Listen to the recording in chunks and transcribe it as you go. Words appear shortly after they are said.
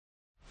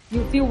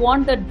If you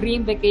want that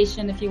dream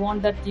vacation, if you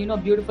want that,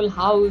 beautiful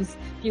house,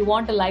 if you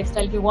want a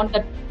lifestyle, if you want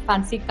that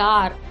fancy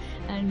car,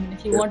 and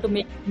if you want to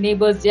make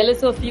neighbors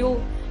jealous of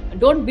you,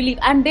 don't believe.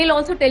 And they'll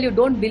also tell you,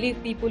 don't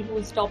believe people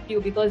who stop you,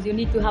 because you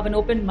need to have an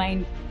open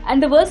mind.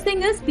 And the worst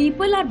thing is,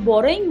 people are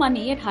borrowing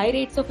money at high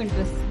rates of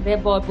interest. They're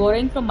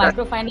borrowing from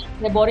microfinance,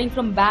 they're borrowing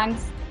from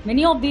banks.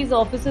 Many of these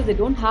offices,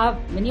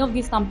 many of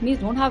these companies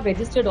don't have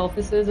registered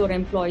officers or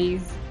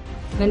employees.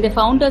 When the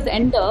founders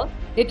enter,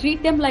 they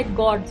treat them like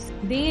gods.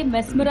 They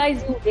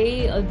mesmerize you.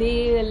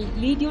 They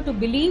lead you to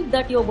believe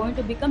that you're going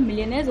to become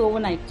millionaires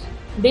overnight.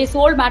 They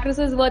sold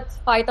mattresses worth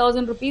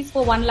 5,000 rupees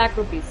for 1 lakh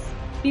rupees.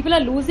 People are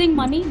losing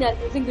money. They're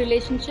losing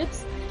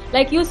relationships.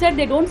 Like you said,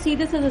 they don't see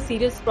this as a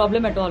serious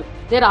problem at all.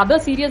 There are other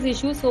serious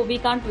issues, so we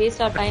can't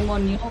waste our time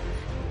on,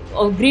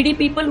 greedy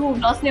people who've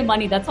lost their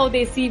money. That's how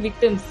they see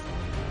victims.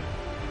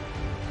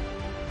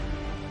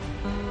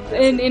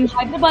 In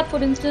Hyderabad,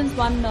 for instance,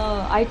 one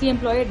IT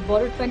employee had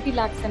borrowed 20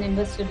 lakhs and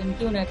invested in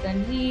QNet,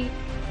 and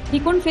he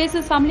couldn't face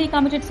his family, he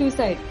committed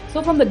suicide.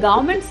 So from the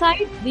government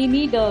side, we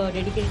need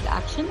dedicated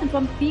action, and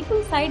from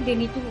people's side, they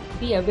need to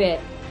be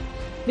aware.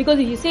 Because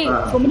you say,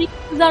 so many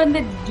cases are in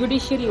the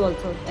judiciary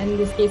also, and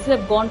these cases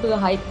have gone to the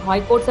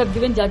high courts, have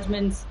given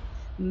judgments.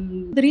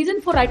 The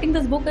reason for writing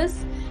this book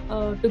is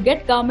to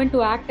get government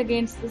to act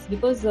against this,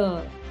 because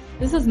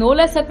this is no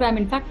less a crime.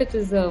 In fact, it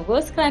is a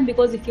worse crime,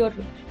 because if you're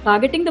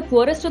targeting the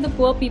poorest of the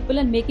poor people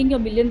and making your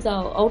millions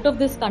out of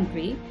this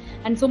country,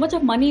 and so much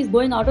of money is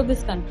going out of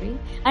this country,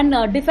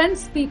 and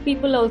defense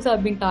people also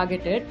have been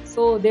targeted.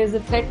 So there's a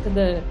threat to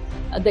the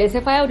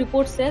SFIO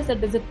report says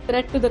that there's a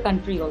threat to the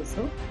country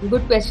also.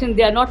 Good question.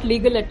 They are not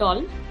legal at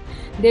all.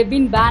 They've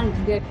been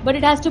banned. But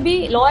it has to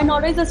be, law and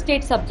order is a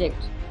state subject,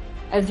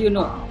 as you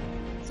know.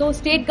 So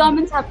state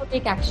governments have to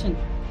take action.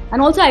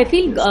 And also, I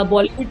feel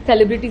Bollywood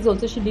celebrities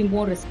also should be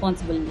more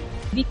responsible.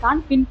 We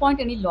can't pinpoint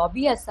any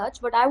lobby as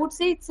such, but I would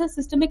say it's a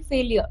systemic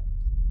failure.